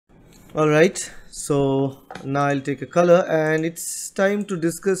Alright, so now I'll take a color and it's time to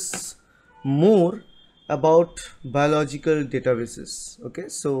discuss more about biological databases. Okay,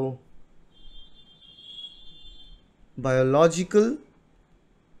 so biological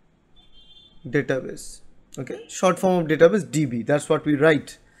database, okay, short form of database DB, that's what we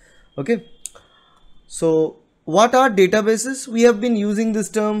write. Okay, so what are databases? We have been using this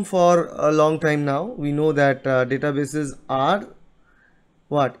term for a long time now. We know that databases are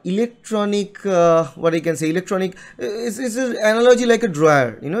what electronic what I can say electronic is an analogy like a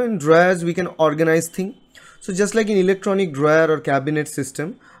drawer. You know, in drawers we can organize things. So just like in electronic drawer or cabinet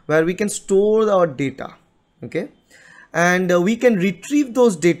system where we can store our data, okay, and we can retrieve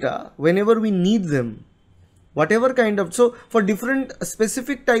those data whenever we need them, whatever kind of. So for different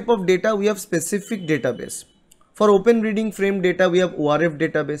specific type of data we have specific database. For open reading frame data we have ORF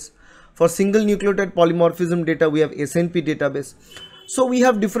database. For single nucleotide polymorphism data we have SNP database. So we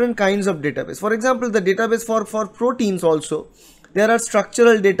have different kinds of database. For example, the database for proteins also, there are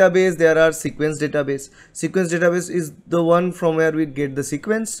structural database, there are sequence database. Sequence database is the one from where we get the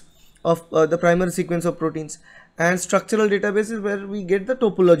sequence of the primary sequence of proteins, and structural database is where we get the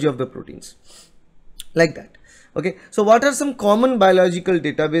topology of the proteins, like that. Okay, so what are some common biological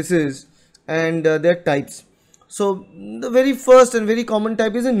databases and their types? So the very first and very common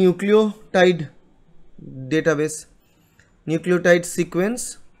type is a nucleotide database. Nucleotide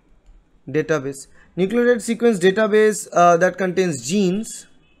sequence database. Nucleotide sequence database that contains genes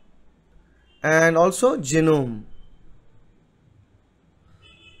and also genome.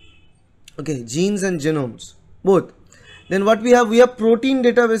 Okay, genes and genomes both. Then what we have protein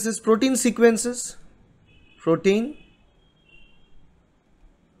databases, protein sequences, protein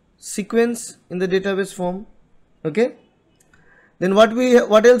sequence in the database form. Okay, then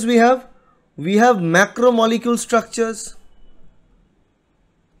what else we have? We have macromolecule structures.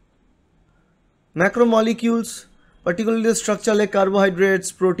 Macromolecules, particularly the structure like carbohydrates,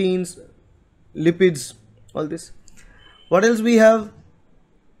 proteins, lipids, all this. What else we have?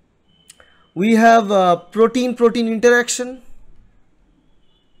 We have protein-protein interaction.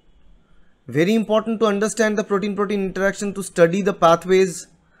 Very important to understand the protein-protein interaction, to study the pathways.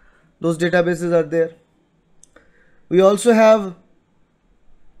 Those databases are there. We also have,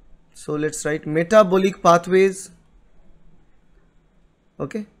 so let's write metabolic pathways.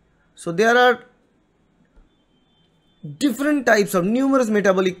 Okay, so there are different types of numerous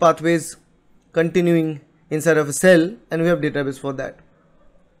metabolic pathways continuing inside of a cell, and we have database for that.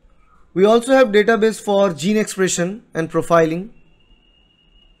 We also have database for gene expression and profiling,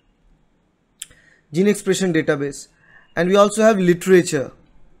 gene expression database, and we also have literature.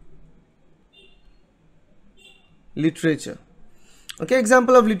 Okay,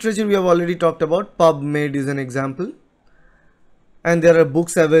 example of literature we have already talked about. PubMed is an example, and there are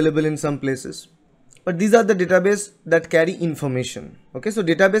books available in some places. But these are the database that carry information. Okay, so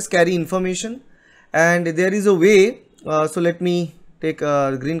database carry information, and there is a way, so let me take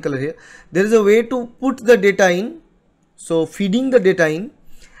a green color here. There is a way to put the data in, so feeding the data in,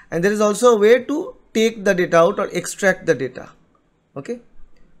 and there is also a way to take the data out or extract the data. Okay,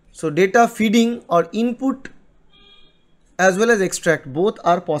 so data feeding or input as well as extract, both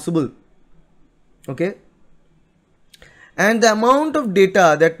are possible. Okay, and the amount of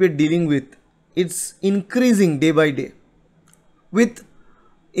data that we're dealing with, it's increasing day by day with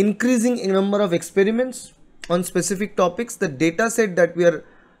increasing number of experiments on specific topics. The data set that we are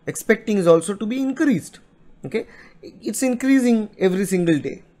expecting is also to be increased. Okay, it's increasing every single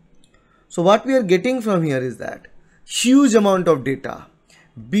day. So what we are getting from here is that huge amount of data,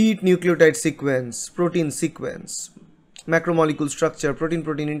 be it nucleotide sequence, protein sequence, macromolecule structure,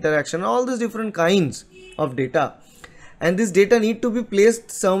 protein-protein interaction, all these different kinds of data. And this data need to be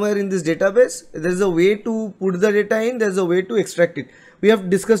placed somewhere in this database. There is a way to put the data in, there is a way to extract it. We have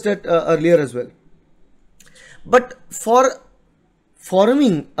discussed that earlier as well. But for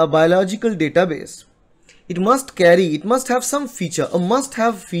forming a biological database, it must have some feature, a must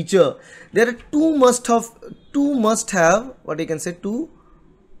have feature. There are two must have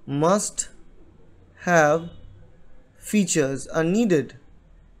features are needed.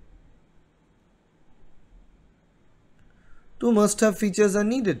 Two must-have features are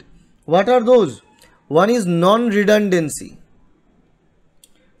needed. What are those? One is non-redundancy.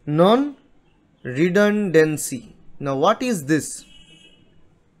 Non-redundancy. Now what is this?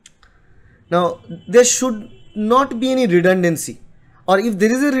 Now there should not be any redundancy, or if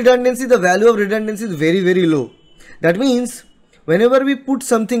there is a redundancy, the value of redundancy is very, very low. That means whenever we put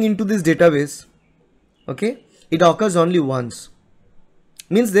something into this database, okay, it occurs only once.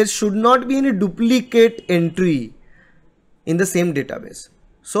 Means there should not be any duplicate entry in the same database.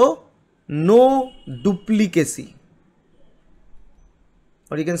 So no duplicacy,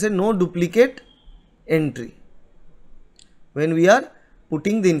 or you can say no duplicate entry. When we are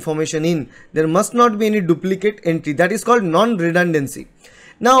putting the information in, there must not be any duplicate entry. That is called non-redundancy.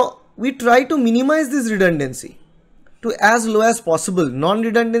 Now we try to minimize this redundancy to as low as possible.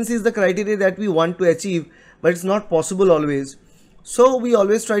 Non-redundancy is the criteria that we want to achieve, but it's not possible always. So we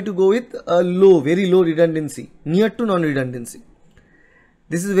always try to go with a low, very low redundancy, near to non-redundancy.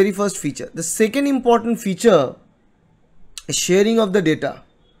 This is the very first feature. The second important feature is sharing of the data.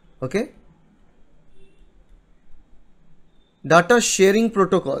 Okay. Data sharing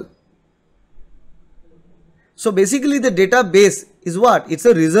protocol. So basically the database is what? It's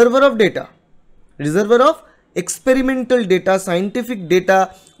a reservoir of data. Reservoir of experimental data, scientific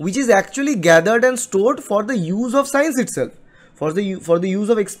data, which is actually gathered and stored for the use of science itself. For the use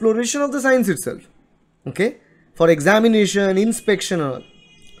of exploration of the science itself. Okay. For examination, inspection and all.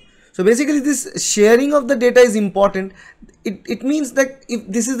 So basically this sharing of the data is important. It means that if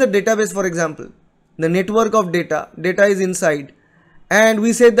this is the database, for example, the network of data is inside, and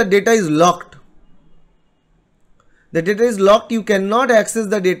we say the data is locked. The data is locked, you cannot access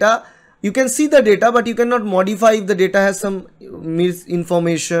the data. You can see the data, but you cannot modify if the data has some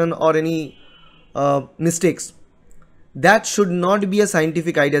misinformation or any mistakes. That should not be a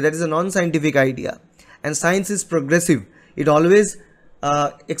scientific idea. That is a non-scientific idea. And science is progressive. It always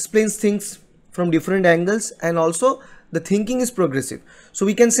explains things from different angles, and also the thinking is progressive. So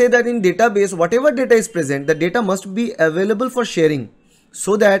we can say that in database, whatever data is present, the data must be available for sharing,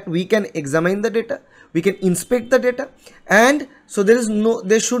 so that we can examine the data, we can inspect the data, and so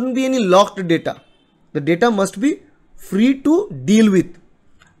there shouldn't be any locked data. The data must be free to deal with.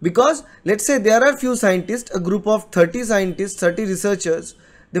 Because let's say there are few scientists, a group of 30 scientists, 30 researchers,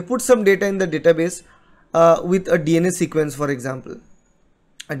 they put some data in the database with a DNA sequence, for example,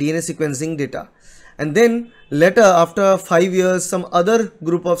 a DNA sequencing data. And then later, after 5 years, some other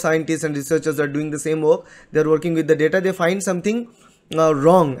group of scientists and researchers are doing the same work. They are working with the data. They find something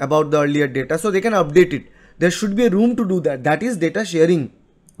wrong about the earlier data, so they can update it. There should be a room to do that. That is data sharing.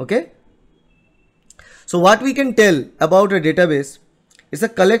 Okay. So what we can tell about a database is a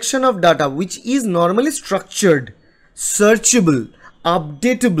collection of data which is normally structured, searchable,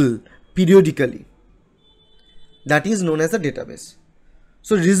 updatable periodically. That is known as a database.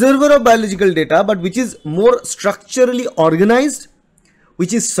 So reservoir of biological data, but which is more structurally organized,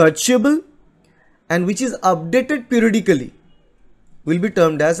 which is searchable, and which is updated periodically, will be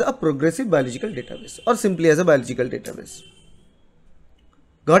termed as a progressive biological database, or simply as a biological database.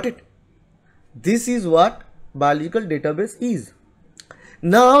 Got it? This is what biological database is.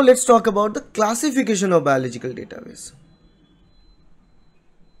 Now let's talk about the classification of biological database.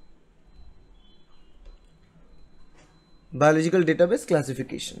 Biological database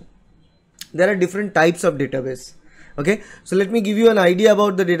classification. There are different types of database. Okay, so let me give you an idea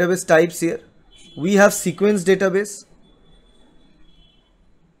about the database types here. We have sequence database.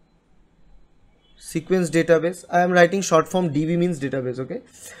 Sequence database. I am writing short form DB, means database. Okay.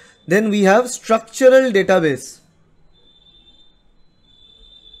 Then we have structural database.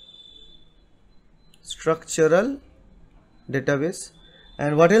 Structural database.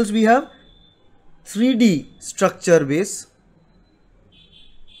 And what else we have? 3D structure base.